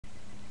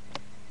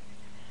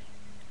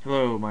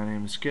Hello, my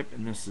name is Skip,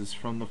 and this is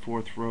From the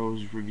Fourth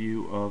Row's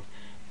review of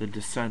The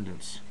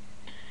Descendants.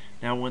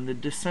 Now, when The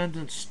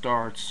Descendants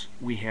starts,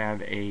 we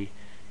have a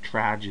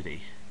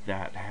tragedy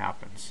that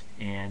happens,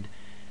 and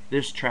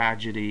this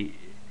tragedy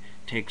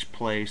takes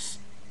place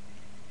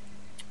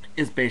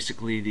is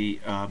basically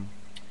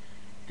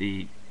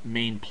the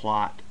main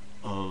plot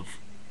of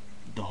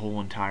the whole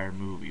entire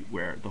movie,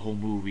 where the whole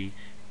movie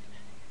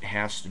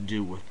has to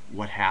do with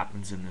what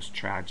happens in this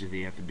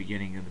tragedy at the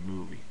beginning of the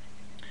movie.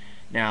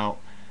 Now,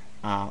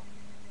 uh,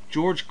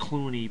 George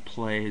Clooney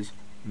plays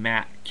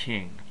Matt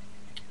King,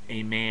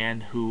 a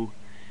man who,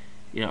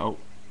 you know,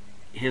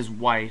 his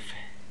wife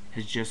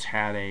has just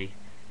had a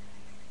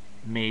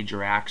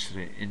major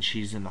accident and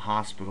she's in the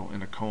hospital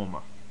in a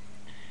coma.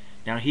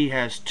 Now, he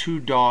has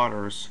two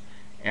daughters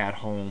at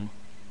home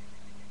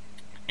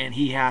and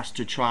he has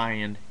to try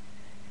and,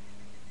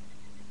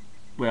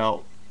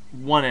 well,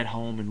 one at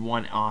home and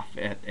one off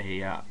at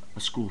a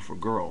school for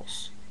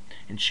girls.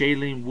 And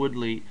Shailene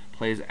Woodley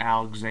plays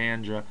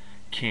Alexandra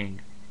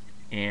King,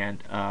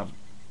 and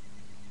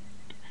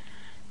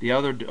the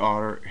other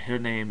daughter, her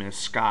name is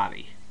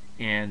Scotty.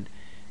 And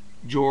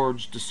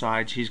George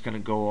decides he's going to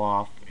go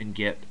off and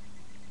get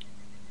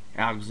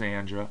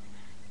Alexandra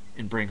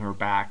and bring her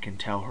back and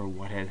tell her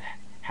what had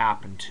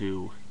happened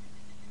to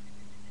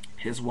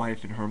his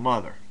wife and her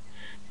mother.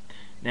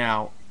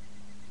 Now,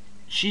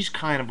 she's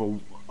kind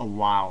of a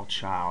wild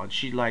child.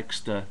 She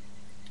likes to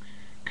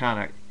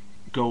kind of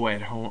go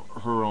at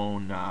her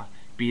own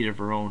beat of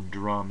her own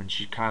drum, and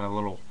she's kind of a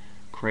little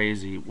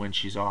crazy when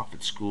she's off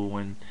at school,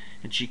 and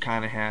she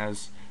kind of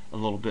has a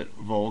little bit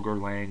vulgar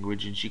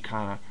language, and she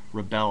kind of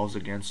rebels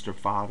against her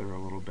father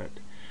a little bit.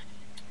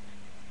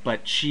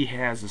 But she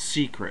has a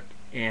secret,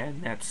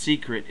 and that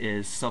secret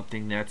is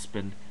something that's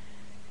been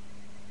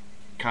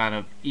kind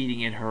of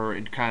eating at her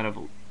and kind of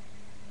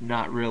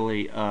not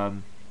really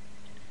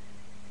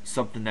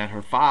something that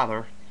her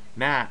father,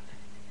 Matt,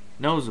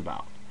 knows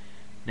about.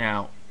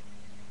 Now,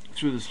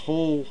 through this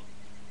whole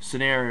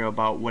scenario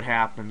about what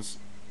happens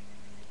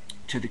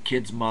to the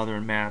kid's mother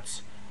and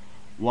Matt's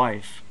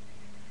wife,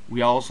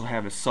 we also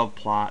have a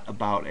subplot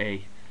about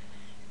a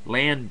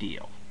land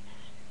deal.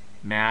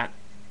 Matt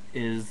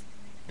is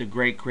the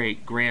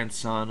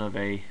great-great-grandson of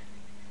a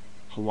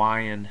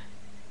Hawaiian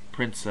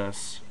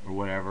princess or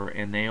whatever,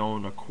 and they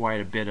own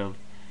quite a bit of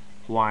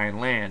Hawaiian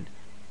land.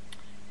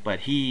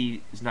 But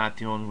he is not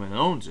the only one that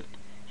owns it.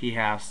 He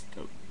has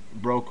to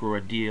broker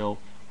a deal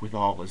with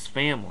all his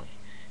family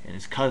and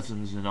his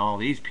cousins and all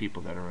these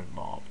people that are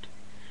involved.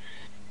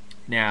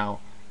 Now,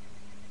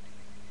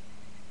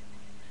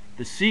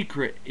 the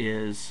secret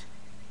is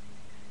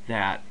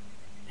that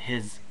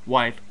his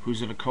wife,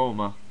 who's in a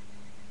coma,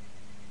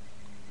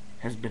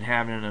 has been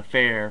having an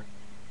affair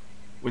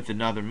with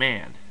another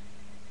man.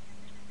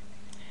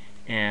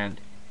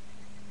 And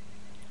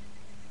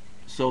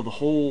so the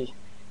whole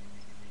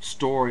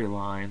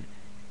storyline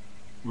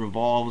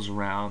revolves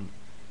around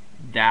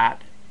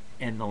that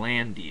and the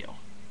land deal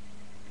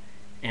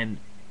and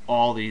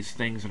all these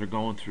things that are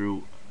going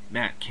through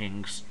Matt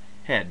King's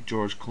head.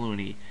 George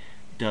Clooney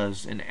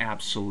does an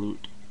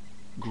absolute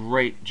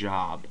great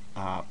job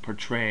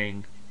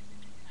portraying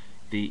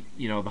the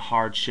the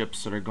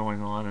hardships that are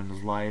going on in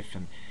his life,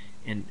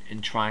 and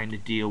trying to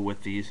deal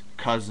with these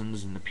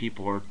cousins and the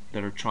people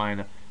that are trying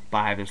to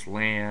buy this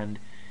land,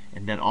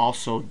 and then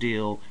also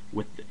deal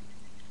with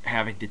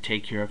having to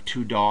take care of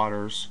two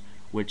daughters,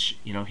 which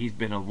he's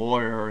been a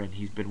lawyer and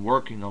he's been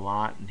working a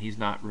lot and he's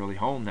not really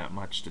home that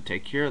much to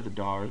take care of the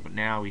daughters, but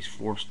now he's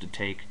forced to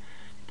take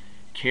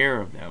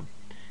care of them.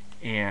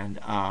 And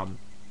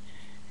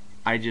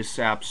I just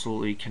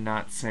absolutely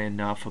cannot say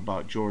enough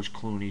about George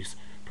Clooney's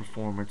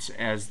performance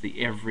as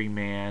the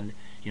everyman.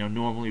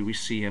 Normally we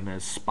see him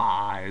as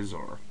spies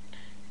or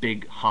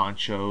big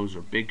honchos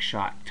or big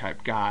shot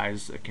type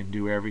guys that can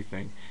do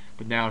everything,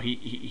 but now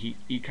he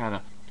kind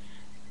of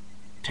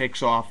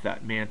takes off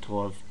that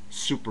mantle of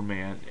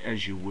Superman,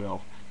 as you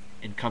will,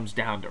 and comes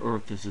down to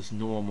earth as this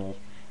normal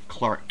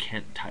Clark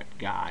Kent type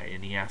guy,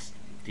 and he has to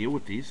deal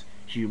with these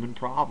human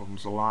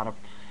problems, a lot of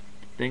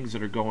things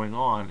that are going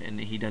on,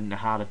 and he doesn't know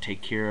how to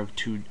take care of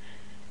two,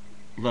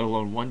 let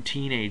alone one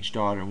teenage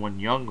daughter and one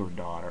younger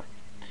daughter.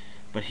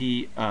 But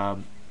he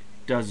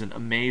does an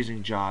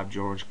amazing job,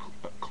 George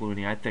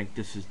Clooney. I think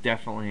this is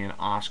definitely an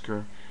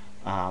Oscar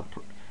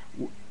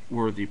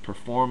worthy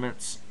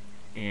performance,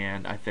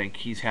 and I think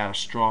he's had a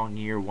strong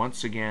year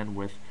once again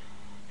with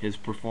his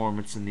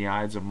performance in The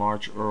Ides of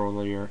March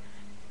earlier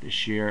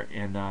this year.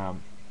 And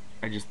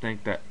I just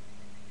think that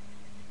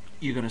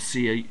you're going to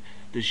see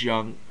this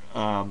young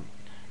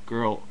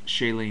girl,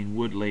 Shailene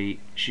Woodley,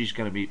 she's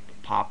going to be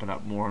popping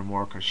up more and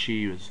more because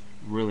she was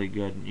really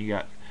good. And you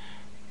got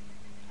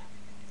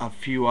a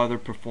few other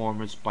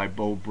performances by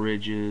Beau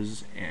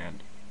Bridges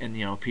and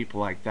people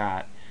like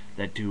that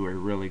do a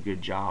really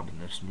good job in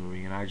this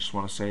movie. And I just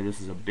want to say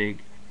this is a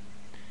big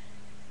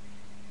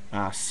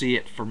see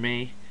it for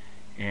me.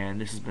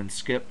 And this has been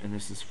Skip, and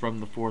this is From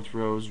the Fourth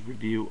Row's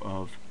review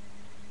of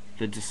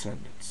The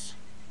Descendants.